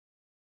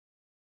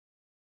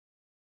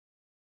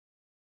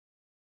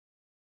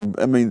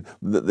I mean,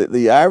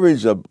 the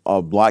average of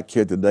black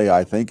kid today,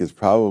 I think, is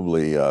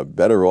probably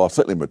better off,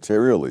 certainly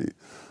materially,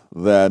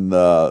 than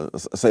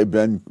say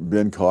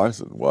Ben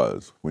Carson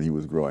was when he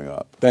was growing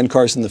up. Ben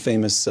Carson, the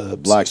famous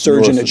Black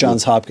surgeon at neurosurgeon.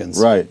 Johns Hopkins,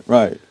 Right,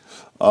 right.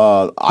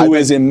 who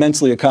is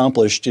immensely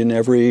accomplished in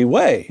every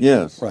way.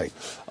 Yes. Right.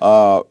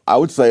 I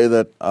would say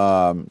that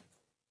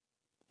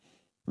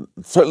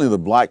certainly the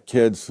black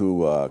kids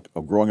who are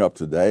growing up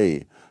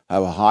today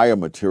have a higher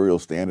material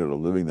standard of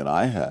living than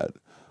I had.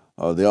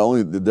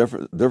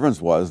 The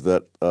difference was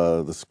that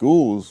the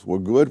schools were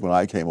good when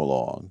I came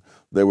along.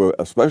 They were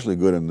especially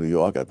good in New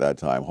York at that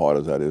time, hard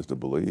as that is to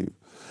believe.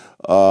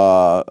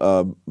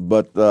 But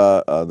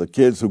the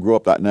kids who grew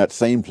up in that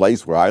same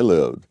place where I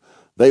lived,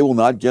 they will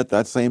not get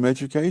that same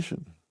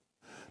education.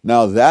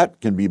 Now that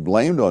can be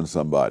blamed on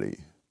somebody,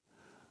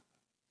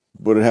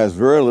 but it has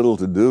very little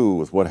to do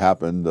with what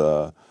happened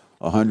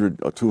 100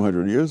 or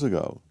 200 years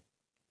ago.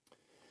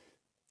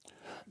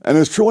 And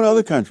it's true in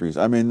other countries.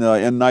 I mean,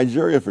 in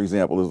Nigeria, for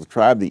example, there's a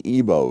tribe, the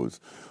Igbos,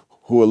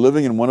 who are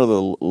living in one of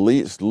the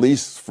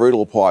least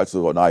fertile parts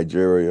of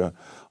Nigeria,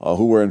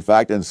 who were in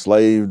fact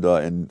enslaved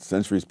in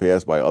centuries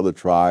past by other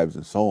tribes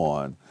and so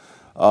on.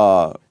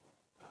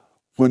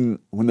 When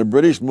the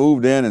British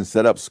moved in and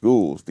set up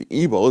schools, the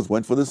Igbos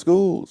went for the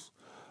schools.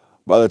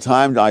 By the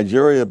time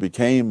Nigeria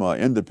became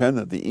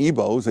independent, the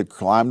Igbos had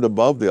climbed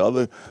above the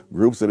other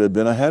groups that had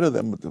been ahead of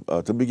them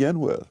to begin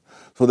with.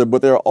 So,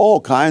 but there are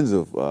all kinds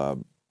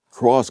of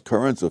cross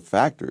currents of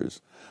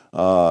factors,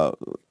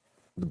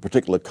 the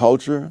particular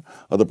culture,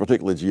 or the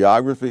particular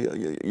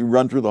geography. You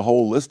run through the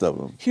whole list of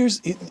them.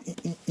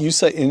 You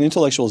cite in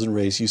Intellectuals and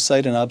Race, you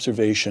cite an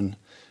observation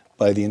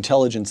by the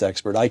intelligence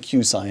expert,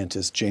 IQ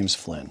scientist James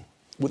Flynn,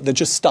 that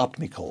just stopped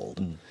me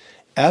cold.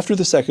 After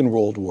the Second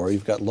World War,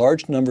 you've got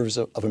large numbers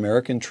of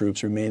American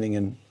troops remaining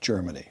in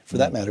Germany. For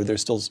that matter,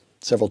 there's still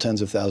several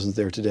tens of thousands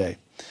there today.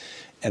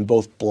 And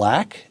both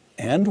black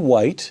and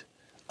white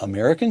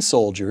American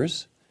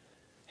soldiers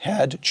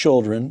had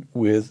children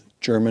with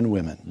German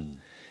women.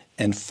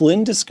 And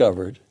Flynn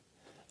discovered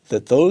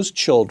that those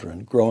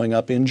children growing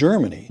up in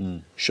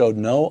Germany showed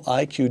no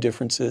IQ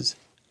differences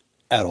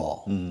at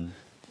all.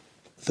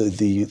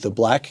 The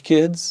black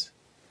kids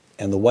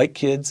and the white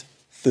kids,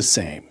 the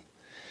same.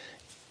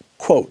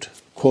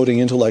 Quoting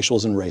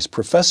Intellectuals and Race,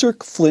 Professor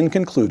Flynn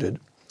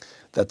concluded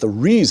that the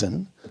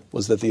reason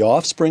was that the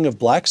offspring of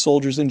black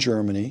soldiers in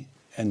Germany,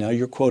 and now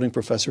you're quoting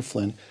Professor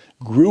Flynn,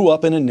 grew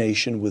up in a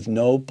nation with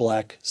no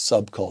black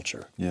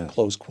subculture,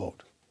 close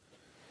quote.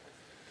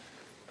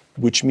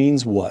 Which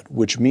means what?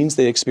 Which means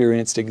they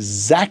experienced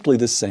exactly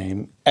the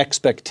same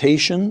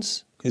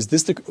expectations. Is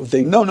this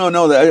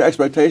No, the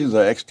expectations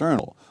are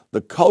external. The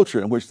culture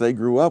in which they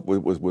grew up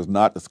was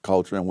not the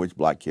culture in which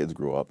black kids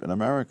grew up in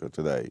America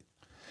today.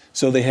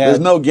 So they had... There's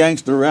no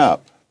gangster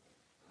rap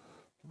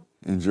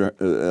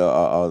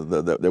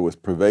that was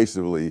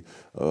pervasively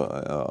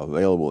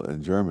available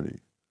in Germany.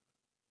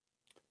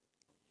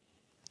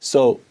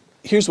 So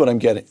here's what I'm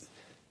getting.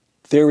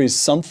 There is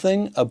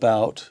something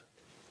about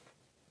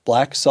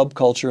black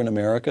subculture in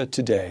America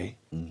today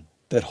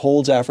that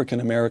holds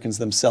African Americans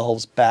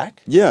themselves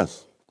back?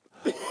 Yes.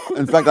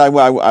 In fact, I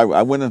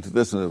went into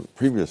this in a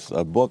previous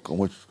book on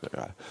which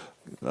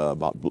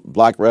about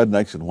black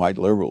rednecks and white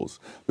liberals,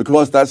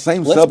 because that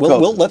same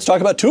subculture. Let's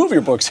talk about two of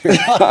your books here.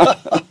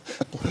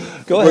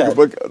 Go ahead.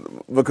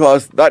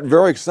 Because that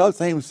very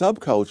same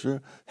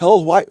subculture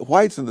held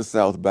whites in the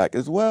South back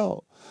as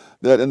well.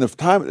 That in the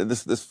time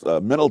this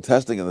mental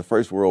testing in the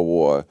First World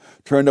War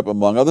turned up,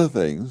 among other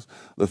things,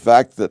 the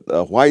fact that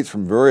whites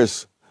from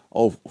various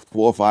 4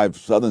 or 5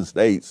 southern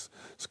states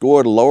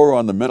scored lower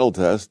on the mental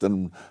test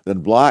than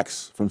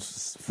blacks from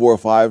 4 or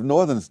 5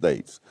 northern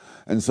states.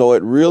 And so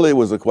it really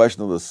was a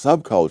question of the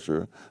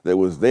subculture that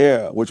was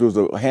there, which was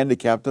a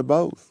handicap to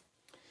both.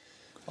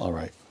 All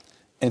right.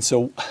 And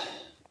so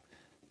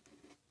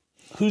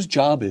whose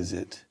job is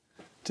it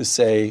to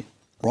say,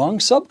 wrong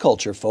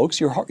subculture, folks,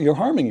 you're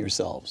harming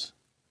yourselves?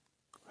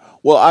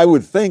 Well, I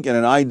would think in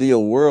an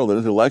ideal world that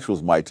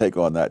intellectuals might take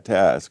on that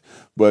task,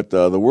 but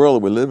the world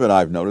that we live in,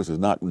 I've noticed, is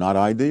not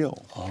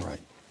ideal. All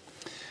right.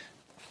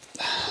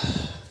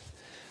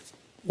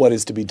 What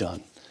is to be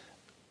done?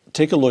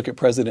 Take a look at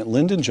President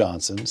Lyndon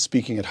Johnson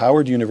speaking at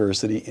Howard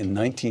University in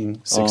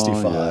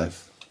 1965. Oh,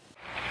 yes.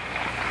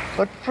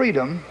 But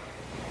freedom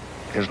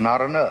is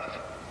not enough.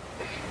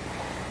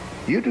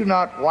 You do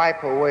not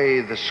wipe away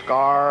the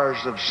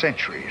scars of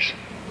centuries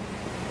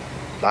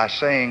by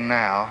saying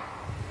now,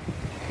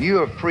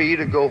 you are free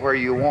to go where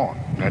you want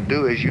and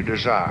do as you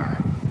desire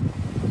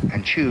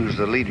and choose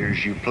the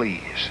leaders you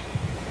please.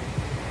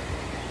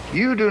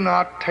 You do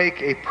not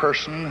take a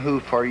person who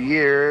for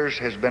years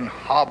has been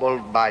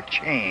hobbled by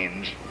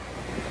chains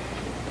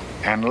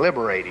and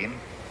liberate him,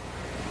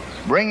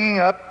 bring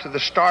him up to the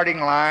starting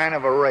line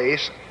of a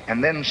race,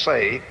 and then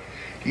say,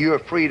 you are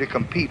free to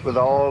compete with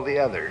all the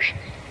others,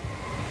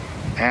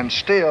 and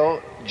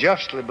still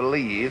justly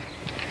believe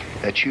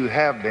that you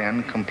have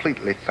been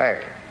completely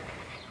fair.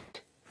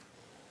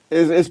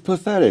 It's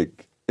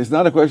pathetic. It's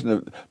not a question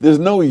of, there's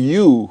no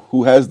you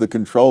who has the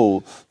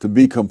control to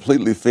be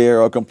completely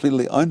fair or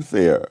completely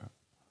unfair.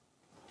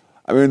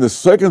 I mean, the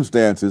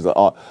circumstances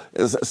are.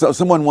 So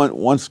someone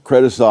once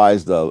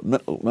criticized the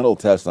mental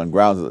tests on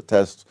grounds that the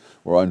tests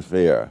were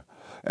unfair.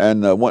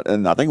 And I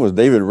think it was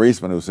David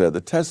Reisman who said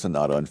the tests are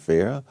not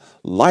unfair.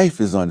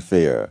 Life is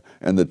unfair,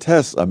 and the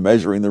tests are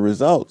measuring the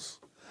results.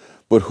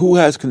 But who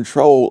has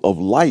control of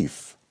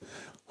life?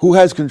 Who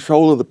has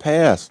control of the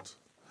past?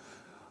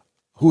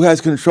 Who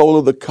has control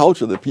of the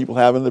culture that people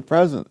have in the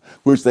present,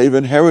 which they've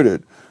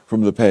inherited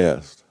from the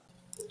past?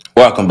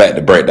 Welcome back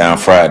to Breakdown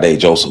Friday.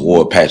 Joseph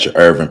Ward, Patrick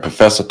Irvin,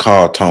 Professor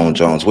Carl Tone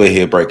Jones. We're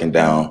here breaking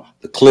down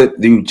the clip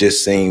you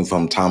just seen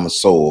from Thomas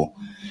Sowell,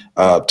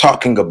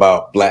 talking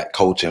about black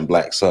culture and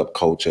black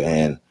subculture,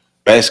 and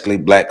basically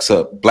black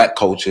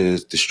culture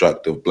is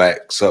destructive,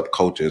 black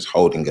subculture is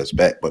holding us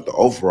back. But the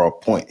overall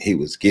point he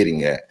was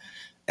getting at,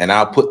 and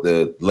I'll put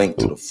the link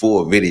to the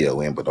full video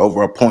in, but the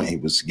overall point he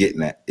was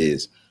getting at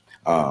is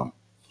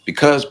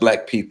because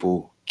black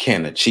people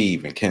can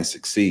achieve and can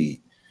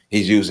succeed,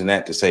 he's using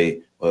that to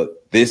say, well,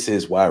 this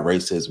is why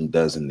racism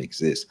doesn't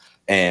exist.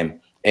 And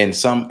in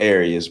some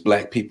areas,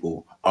 black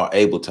people are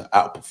able to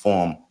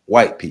outperform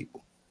white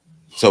people.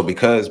 So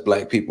because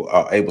black people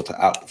are able to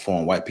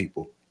outperform white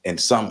people in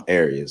some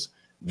areas,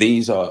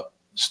 these are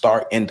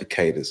stark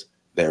indicators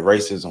that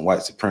racism,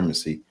 white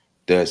supremacy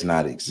does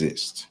not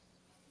exist.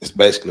 It's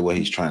basically what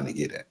he's trying to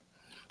get at.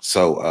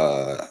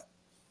 So,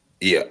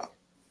 yeah,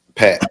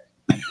 Pat,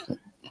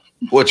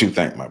 what you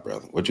think, my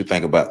brother? What you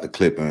think about the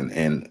clip and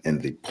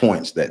the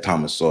points that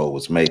Thomas Sowell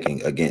was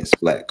making against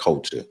black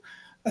culture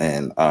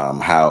and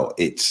how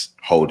it's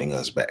holding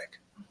us back?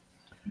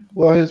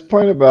 Well, his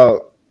point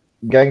about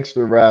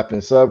gangster rap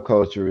and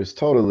subculture is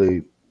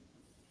totally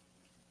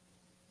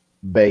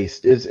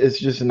based. It's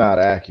just not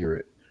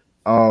accurate.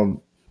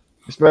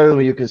 Especially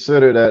when you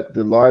consider that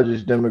the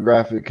largest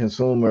demographic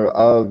consumer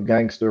of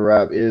gangster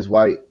rap is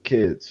white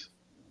kids.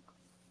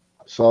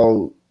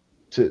 So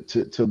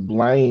to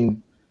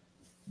blame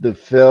the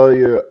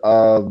failure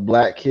of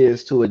black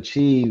kids to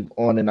achieve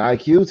on an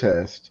IQ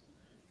test,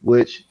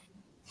 which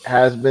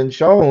has been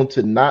shown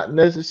to not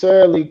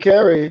necessarily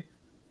carry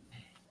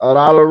a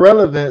lot of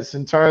relevance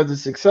in terms of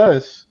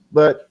success,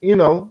 but you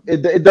know,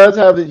 it does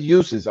have its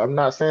uses. I'm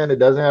not saying it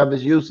doesn't have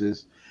its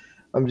uses.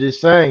 I'm just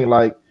saying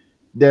like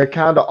they're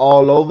kind of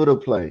all over the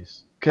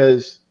place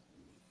because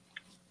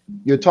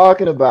you're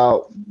talking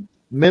about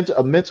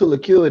a mental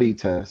acuity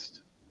test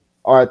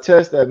or a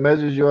test that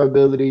measures your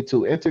ability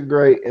to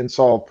integrate and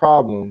solve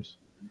problems,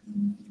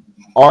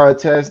 or a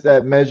test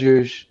that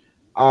measures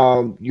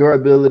your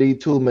ability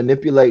to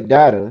manipulate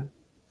data,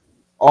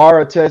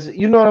 or a test,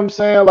 you know what I'm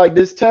saying? Like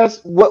this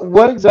test,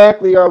 what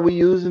exactly are we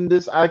using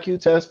this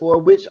IQ test for?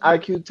 Which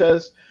IQ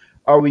test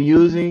are we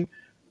using?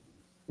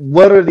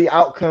 What are the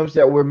outcomes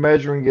that we're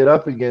measuring it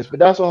up against? But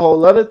that's a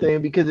whole other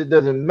thing because it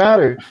doesn't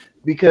matter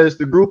because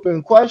the group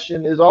in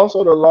question is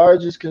also the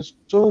largest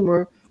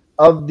consumer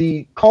of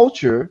the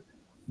culture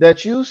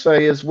that you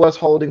say is what's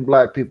holding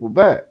black people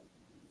back.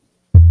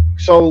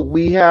 So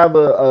we have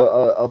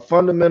a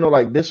fundamental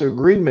like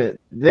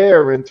disagreement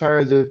there in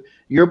terms of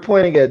you're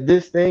pointing at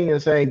this thing and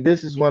saying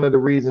this is one of the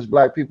reasons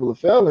black people are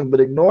failing,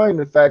 but ignoring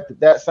the fact that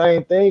that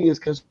same thing is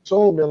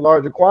consumed in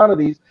larger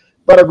quantities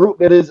by a group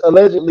that is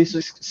allegedly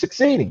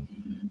succeeding.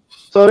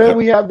 So then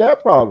we have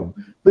that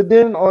problem. But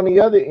then on the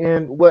other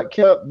end, what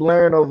kept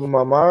blaring over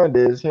my mind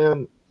is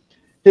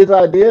his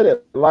idea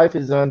that life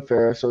is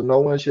unfair, so no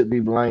one should be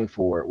blamed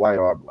for it, white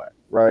or black,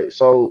 right?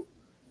 So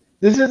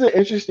this is an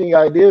interesting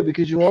idea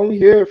because you only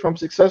hear it from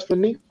successful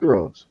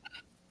Negroes.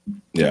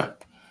 Yeah.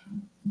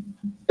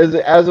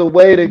 As a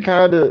way to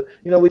kind of,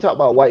 you know, we talk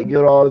about white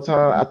guilt all the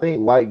time. I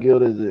think white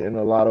guilt is in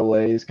a lot of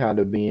ways kind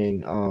of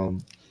being,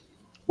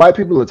 white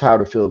people are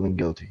tired of feeling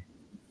guilty.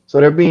 So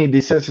they're being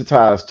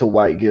desensitized to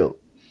white guilt.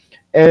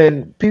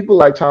 And people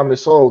like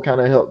Thomas Sowell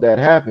kind of helped that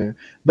happen.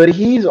 But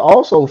he's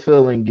also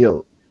feeling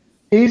guilt.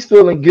 He's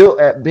feeling guilt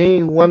at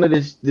being one of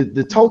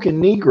the token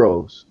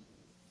Negroes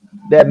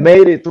that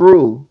made it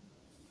through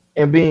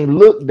and being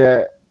looked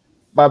at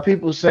by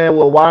people saying,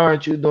 well, why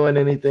aren't you doing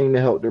anything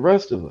to help the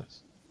rest of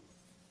us?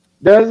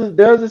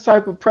 There's a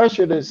type of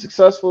pressure that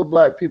successful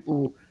black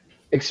people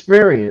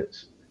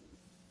experience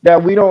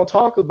that we don't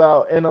talk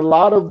about. And a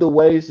lot of the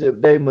ways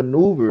that they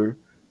maneuver,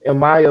 in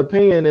my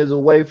opinion, is a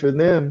way for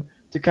them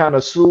to kind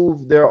of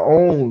soothe their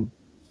own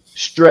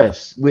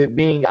stress with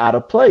being out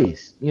of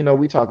place. You know,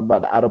 we talk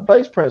about the out of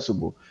place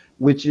principle,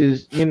 which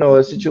is, you know,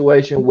 a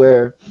situation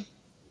where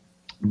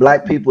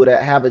black people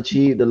that have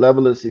achieved a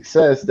level of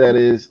success that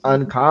is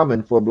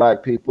uncommon for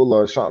black people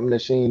or something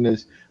that's seen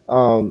as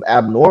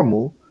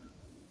abnormal,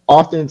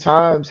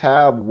 oftentimes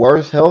have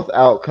worse health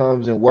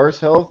outcomes and worse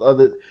health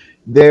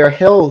their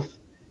health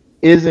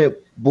isn't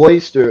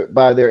bolstered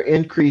by their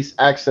increased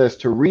access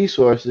to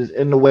resources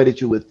in the way that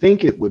you would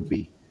think it would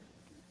be.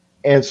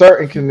 And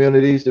certain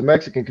communities, the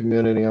Mexican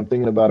community I'm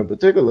thinking about in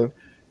particular,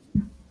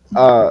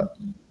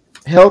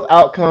 health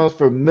outcomes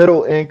for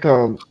middle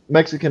income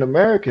Mexican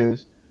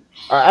Americans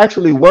are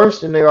actually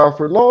worse than they are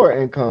for lower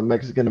income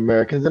Mexican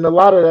Americans, and a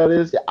lot of that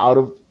is the out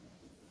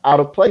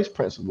of place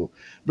principle.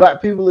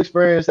 Black people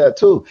experience that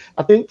too.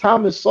 I think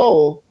Thomas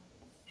Sowell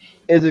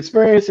is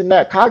experiencing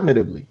that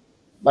cognitively.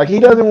 Like he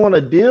doesn't want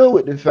to deal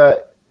with the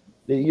fact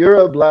that you're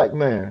a black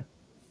man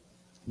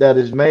that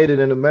has made it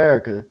in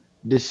America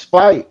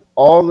despite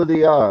all of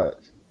the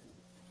odds.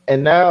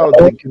 And now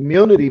the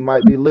community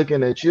might be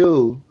looking at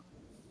you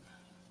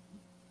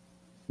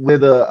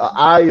with a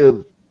eye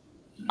of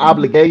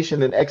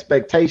obligation and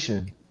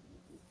expectation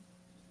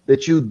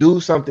that you do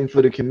something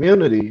for the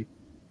community,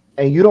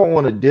 and you don't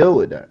want to deal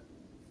with that.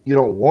 You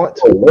don't want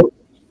to.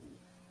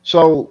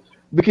 So,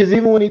 because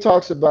even when he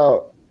talks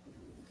about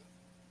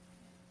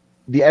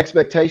the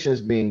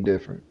expectations being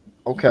different,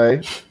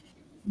 okay,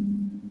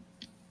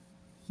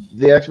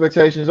 the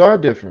expectations are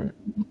different.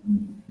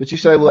 But you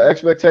say, well,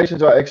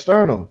 expectations are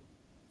external.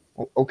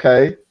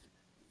 Okay.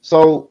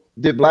 So,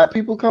 did black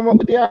people come up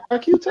with the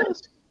IQ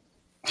test?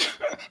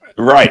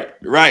 Right.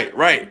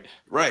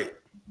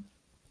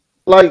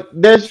 Like,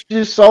 there's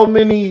just so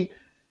many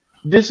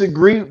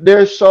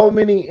there's so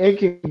many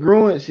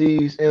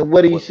incongruencies in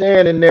what he's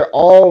saying, and they're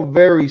all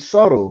very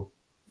subtle.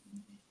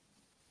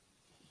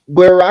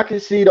 Where I can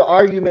see the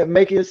argument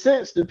making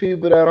sense to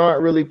people that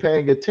aren't really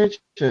paying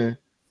attention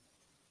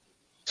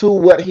to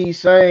what he's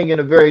saying in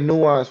a very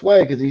nuanced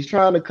way, because he's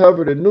trying to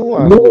cover the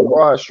nuance with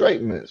broad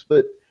statements.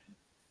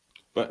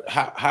 But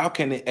how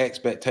can the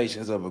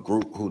expectations of a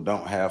group who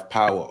don't have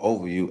power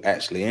over you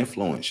actually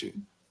influence you?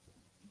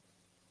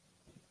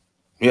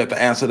 You have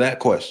to answer that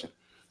question.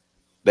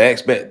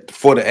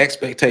 For the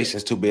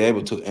expectations to be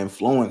able to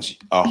influence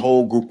a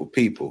whole group of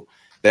people,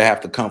 they have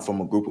to come from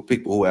a group of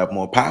people who have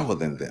more power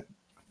than them.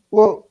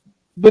 Well,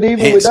 but even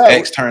with Hence, that,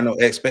 external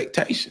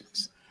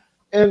expectations.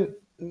 and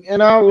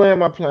I'll land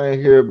my plane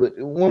here, but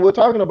when we're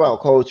talking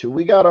about culture,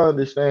 we got to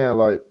understand,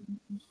 like,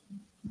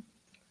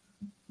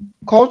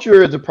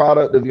 culture is a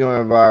product of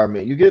your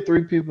environment. You get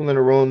three people in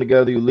a room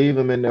together, you leave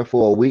them in there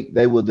for a week,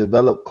 they will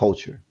develop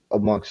culture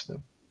amongst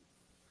them.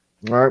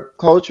 All right?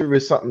 Culture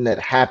is something that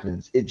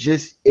happens. It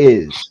just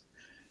is.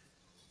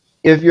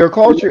 If your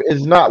culture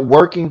is not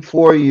working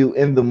for you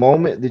in the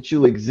moment that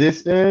you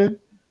exist in,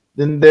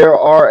 then there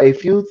are a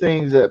few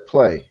things at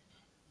play.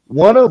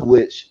 One of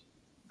which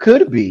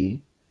could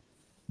be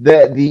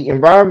that the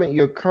environment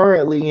you're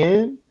currently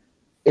in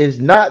is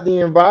not the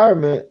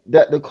environment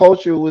that the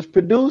culture was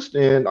produced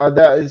in, or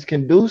that is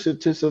conducive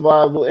to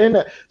survival in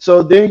it.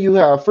 So then you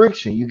have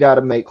friction. You got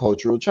to make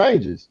cultural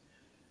changes.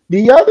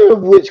 The other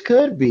of which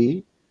could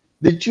be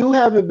that you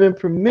haven't been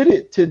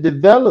permitted to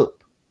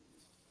develop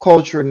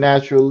culture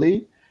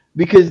naturally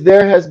because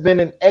there has been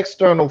an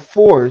external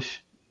force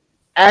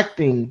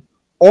acting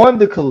on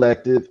the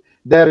collective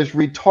that is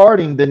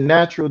retarding the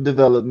natural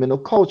development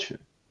of culture.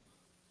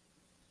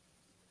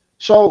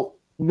 So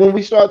when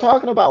we start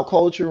talking about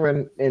culture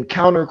and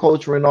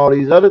counterculture and all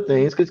these other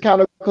things, because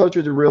counterculture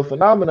is a real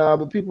phenomenon,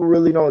 but people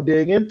really don't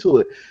dig into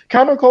it.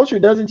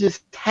 Counterculture doesn't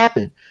just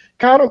happen.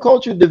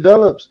 Counterculture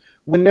develops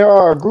when there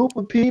are a group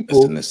of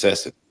people, it's a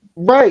necessity,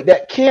 right,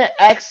 that can't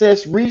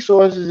access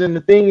resources and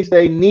the things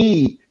they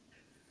need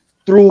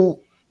through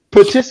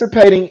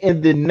participating in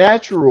the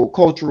natural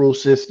cultural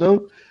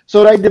system.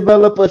 So they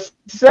develop a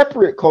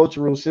separate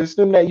cultural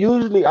system that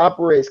usually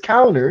operates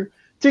counter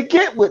to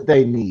get what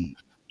they need.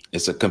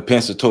 it's a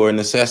compensatory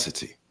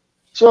necessity.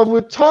 So if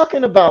we're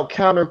talking about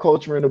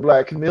counterculture in the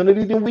black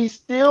community, then we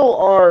still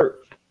are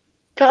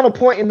kind of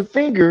pointing the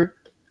finger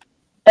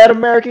at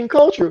American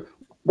culture.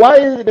 Why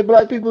is it that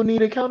black people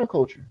need a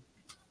counterculture?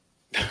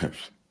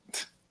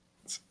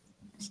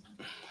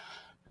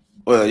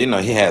 Well,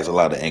 he has a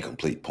lot of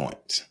incomplete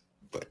points,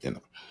 but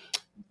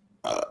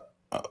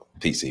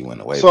PC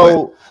went away.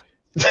 So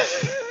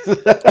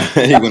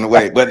he went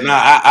away. But no,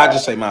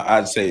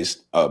 I'd say it's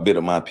a bit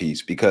of my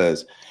piece,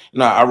 because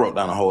I wrote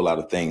down a whole lot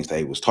of things that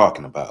he was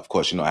talking about. Of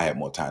course, I had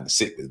more time to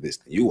sit with this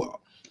than you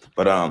all.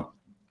 But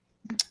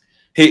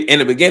he, in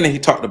the beginning, he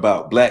talked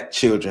about black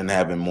children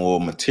having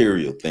more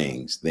material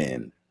things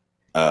than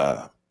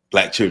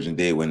black children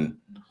did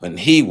when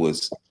he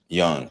was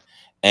young.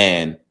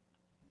 And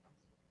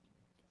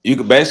you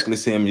could basically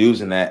see him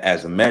using that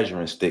as a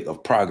measuring stick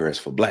of progress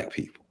for black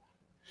people.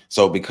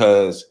 So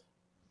because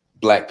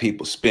black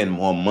people spend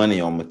more money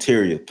on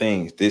material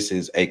things, this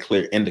is a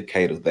clear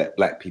indicator that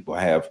black people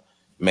have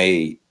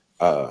made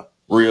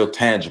real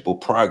tangible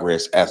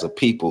progress as a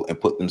people and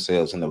put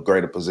themselves in a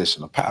greater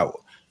position of power.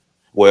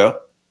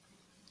 Well,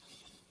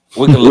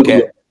 we can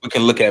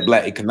look at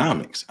black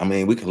economics. I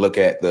mean, we can look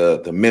at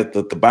the myth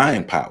of the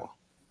buying power.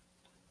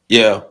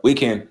 Yeah,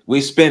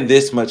 we spend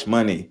this much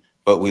money,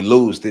 but we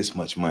lose this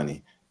much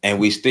money, and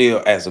we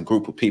still, as a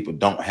group of people,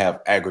 don't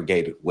have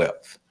aggregated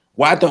wealth.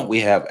 Why don't we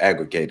have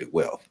aggregated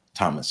wealth,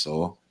 Thomas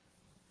Sowell?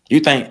 You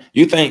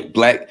think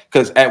black,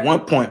 because at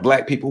one point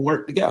black people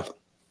worked together.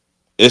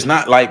 It's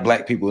not like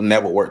black people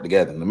never worked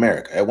together in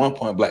America. At one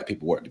point, black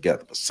people worked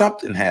together, but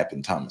something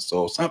happened, Thomas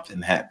Sowell. Something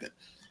happened,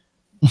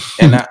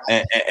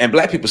 and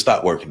black people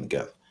stopped working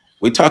together.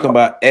 We're talking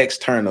about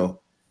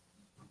external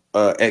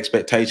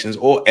expectations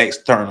or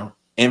external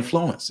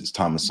influences,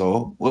 Thomas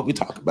Sowell. What we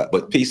talk about,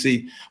 but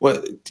PC,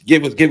 what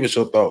give us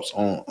your thoughts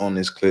on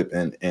this clip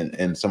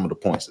and some of the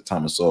points that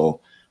Thomas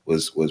Sowell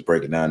was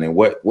breaking down, and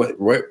which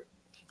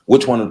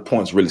one of the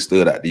points really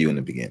stood out to you in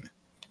the beginning?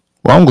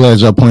 Well, I'm glad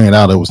y'all pointed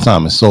out it was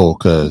Thomas Sowell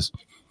because,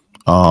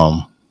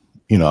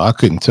 I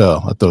couldn't tell.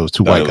 I thought it was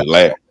two white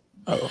guys.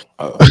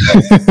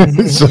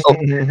 So,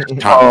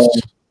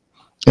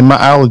 and my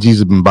allergies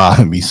have been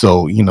bothering me.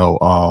 So,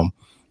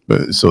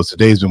 so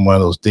today's been one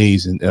of those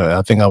days, and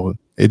I think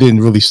it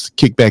didn't really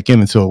kick back in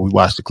until we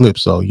watched the clip.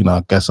 So,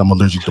 I guess I'm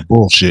allergic to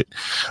bullshit.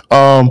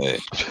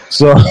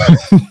 So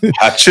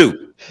I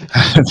chew.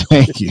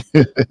 Thank you.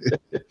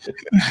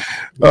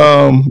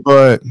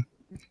 But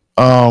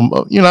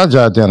I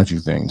jotted down a few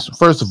things.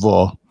 First of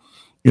all,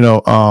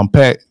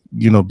 Pat,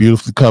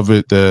 beautifully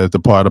covered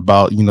the part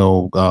about,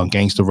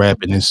 gangster rap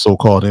and its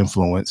so-called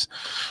influence.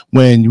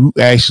 When you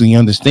actually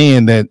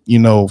understand that,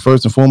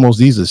 first and foremost,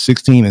 these are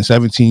 16 and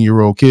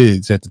 17-year-old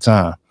kids at the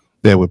time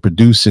that were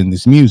producing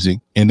this music,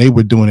 and they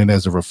were doing it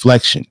as a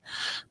reflection.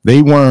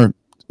 They weren't,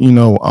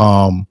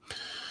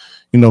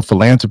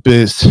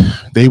 philanthropists.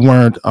 They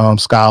weren't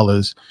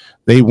scholars.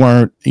 They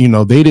weren't,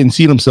 they didn't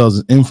see themselves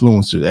as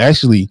influencers.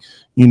 Actually,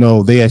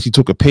 they actually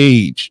took a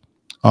page.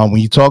 When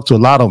you talk to a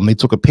lot of them, they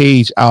took a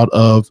page out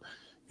of,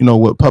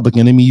 what Public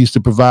Enemy used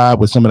to provide,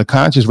 what some of the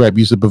conscious rap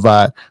used to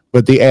provide,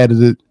 but they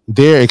added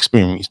their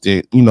experience,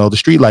 the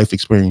street life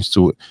experience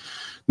to it.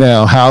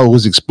 Now, how it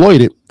was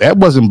exploited, that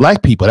wasn't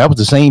black people. That was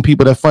the same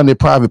people that funded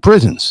private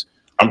prisons.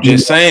 I'm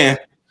just saying.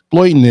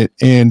 Exploiting it.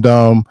 And,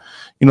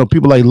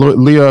 people like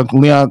Leo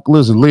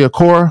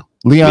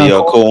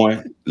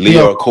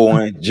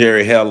Cohen,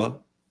 Jerry Heller.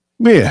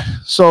 Yeah.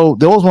 So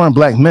those weren't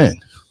black men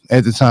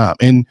at the time.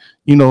 And,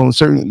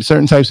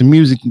 certain types of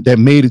music that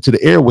made it to the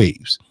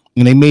airwaves,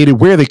 and they made it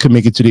where they could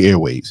make it to the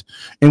airwaves.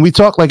 And we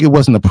talk like it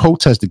wasn't a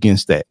protest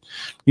against that.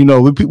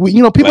 People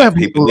have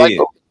like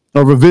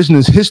a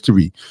revisionist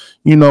history.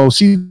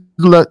 See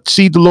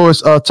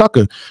Dolores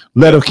Tucker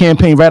led a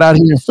campaign right out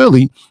here in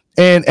Philly,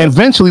 and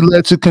eventually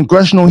led to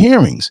congressional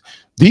hearings.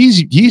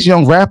 These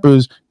young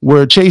rappers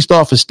were chased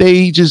off of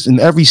stages in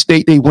every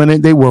state they went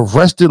in. They were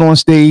arrested on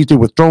stage. They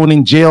were thrown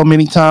in jail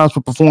many times for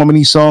performing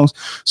these songs.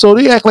 So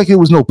they act like there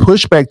was no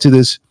pushback to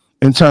this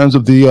in terms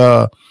of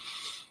the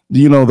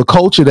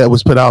culture that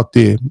was put out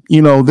there.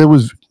 There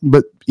was,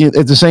 but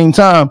at the same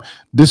time,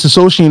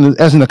 disassociating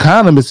as an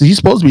economist, he's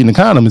supposed to be an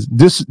economist.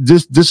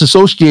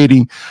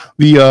 Disassociating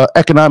the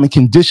economic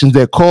conditions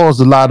that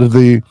caused a lot of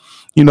the,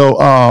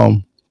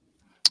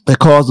 that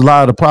caused a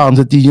lot of the problems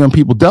that these young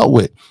people dealt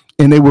with.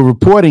 And they were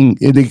reporting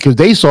it because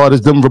they saw it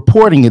as them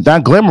reporting it,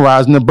 not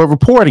glamorizing it, but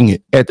reporting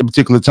it at the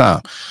particular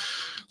time.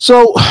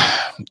 So,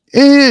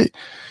 this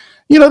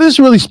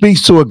really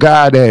speaks to a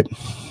guy that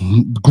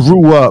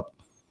grew up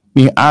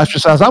being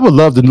ostracized. I would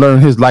love to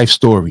learn his life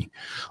story.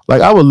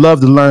 Like, I would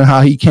love to learn how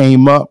he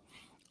came up,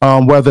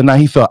 whether or not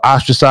he felt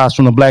ostracized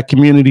from the black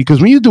community. Because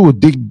when you do a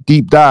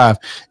deep dive,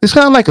 it's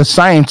kind of like a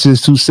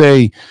scientist who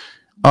say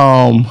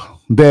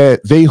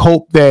that they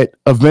hope that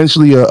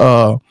eventually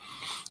a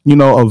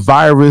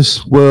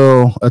virus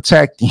will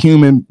attack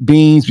human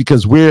beings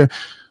because we're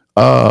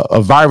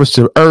a virus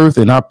to Earth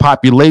and our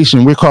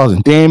population. We're causing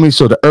damage,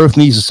 so the Earth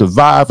needs to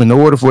survive. In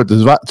order for it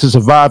to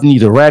survive, you need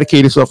to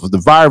eradicate itself of the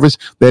virus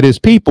that is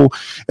people.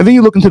 And then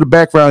you look into the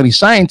background of these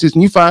scientists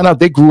and you find out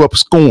they grew up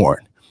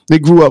scorned. They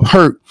grew up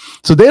hurt.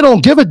 So they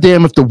don't give a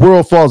damn if the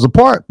world falls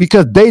apart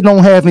because they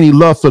don't have any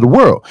love for the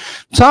world.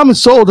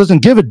 Thomas Sowell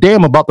doesn't give a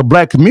damn about the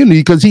black community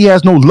because he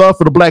has no love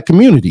for the black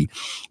community.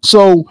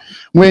 So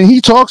when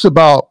he talks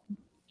about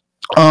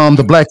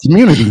the black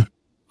community,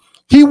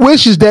 he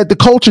wishes that the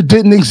culture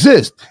didn't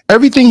exist.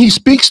 Everything he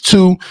speaks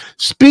to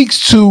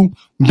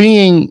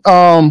being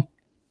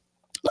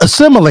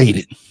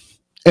assimilated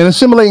and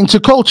assimilating to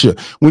culture.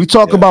 When we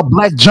talk about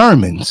black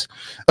Germans,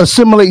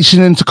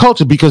 assimilation into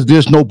culture because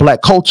there's no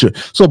black culture.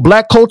 So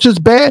black culture is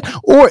bad,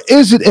 or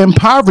is it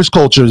impoverished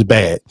culture is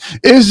bad?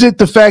 Is it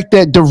the fact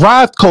that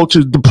deprived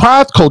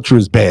culture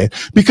is bad?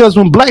 Because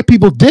when black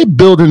people did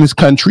build in this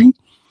country,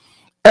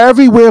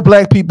 everywhere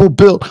black people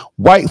built,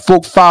 white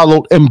folk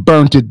followed and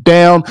burnt it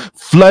down,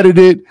 flooded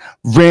it,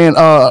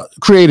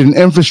 created an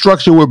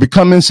infrastructure where it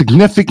become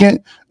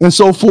insignificant and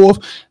so forth.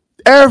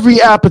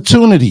 Every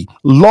opportunity,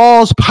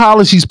 laws,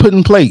 policies put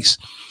in place.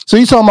 So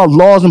you're talking about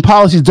laws and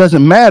policies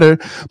doesn't matter,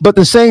 but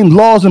the same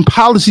laws and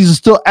policies are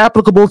still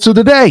applicable to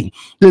today.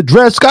 The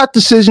Dred Scott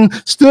decision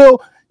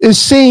still is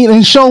seen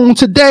and shown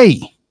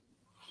today.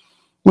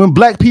 When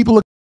black people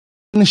are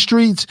in the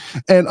streets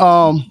and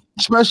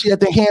especially at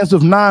the hands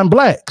of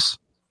non-blacks,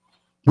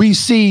 we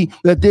see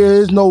that there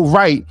is no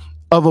right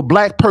of a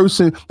black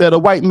person that a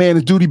white man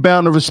is duty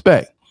bound to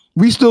respect.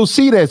 We still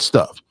see that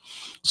stuff.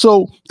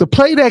 So to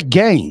play that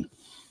game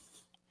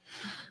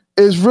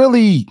is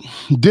really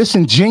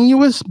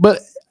disingenuous, but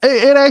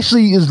it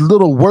actually is a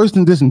little worse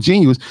than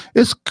disingenuous.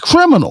 It's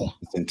criminal.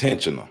 It's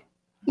intentional.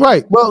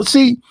 Right. Well,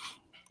 see,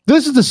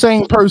 this is the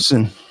same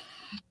person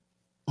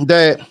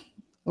that,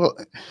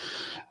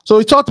 so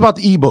he talked about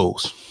the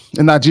Igbos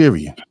in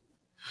Nigeria.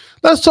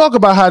 Let's talk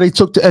about how they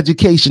took to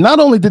education. Not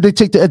only did they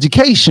take to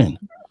education,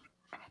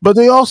 but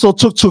they also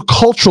took to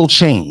cultural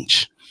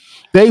change.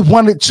 They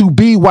wanted to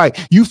be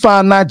white. You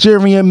find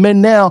Nigerian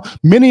men now,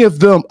 many of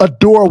them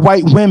adore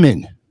white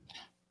women.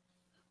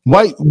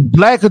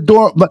 Black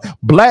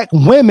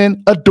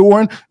women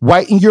adoring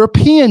white and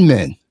European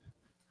men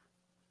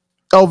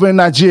over in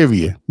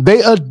Nigeria.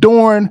 They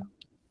adorn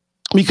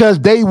because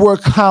they were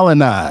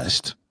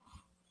colonized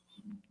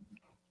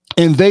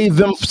and they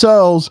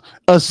themselves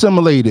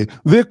assimilated.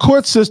 Their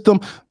court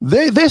system,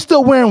 they're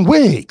still wearing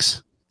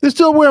wigs. They're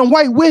still wearing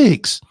white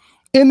wigs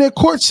in their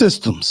court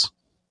systems.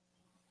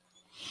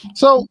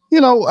 So,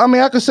 I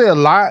mean, I could say a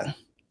lot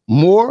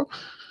more,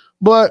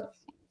 but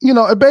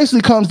it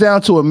basically comes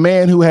down to a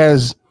man who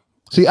has,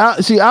 I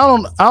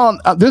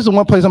don't, this is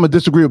one place I'm gonna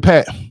disagree with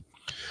Pat.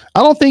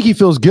 I don't think he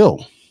feels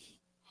guilt.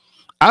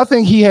 I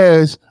think he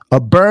has a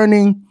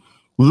burning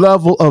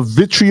level of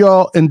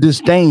vitriol and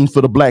disdain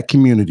for the black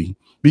community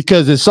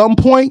because at some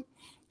point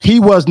he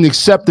wasn't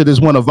accepted as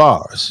one of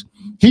ours.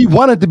 He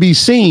wanted to be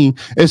seen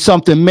as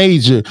something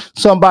major,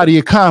 somebody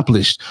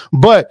accomplished.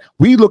 But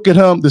we look at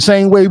him the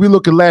same way we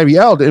look at Larry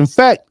Elder. In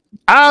fact,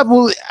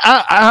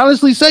 I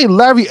honestly say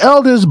Larry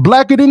Elder is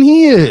blacker than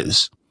he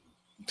is.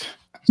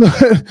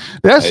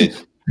 That's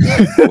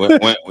when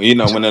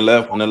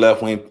the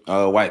left wing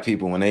white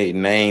people, when they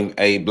name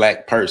a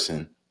black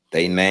person,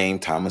 they name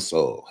Thomas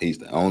Sowell. He's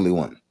the only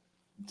one.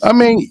 I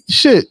mean,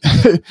 shit.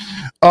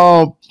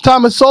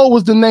 Thomas Sowell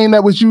was the name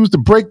that was used to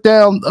break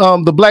down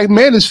the black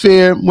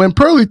manosphere when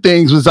Pearly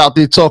Things was out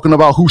there talking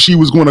about who she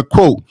was going to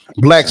quote,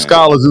 black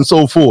scholars and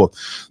so forth.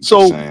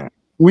 So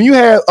when you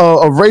have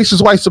a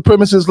racist white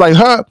supremacist like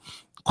her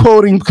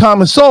quoting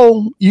Thomas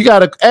Sowell, you got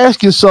to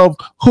ask yourself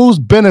whose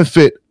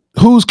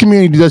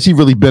community does he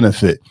really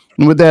benefit?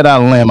 And with that,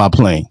 I'll land my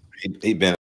plane. He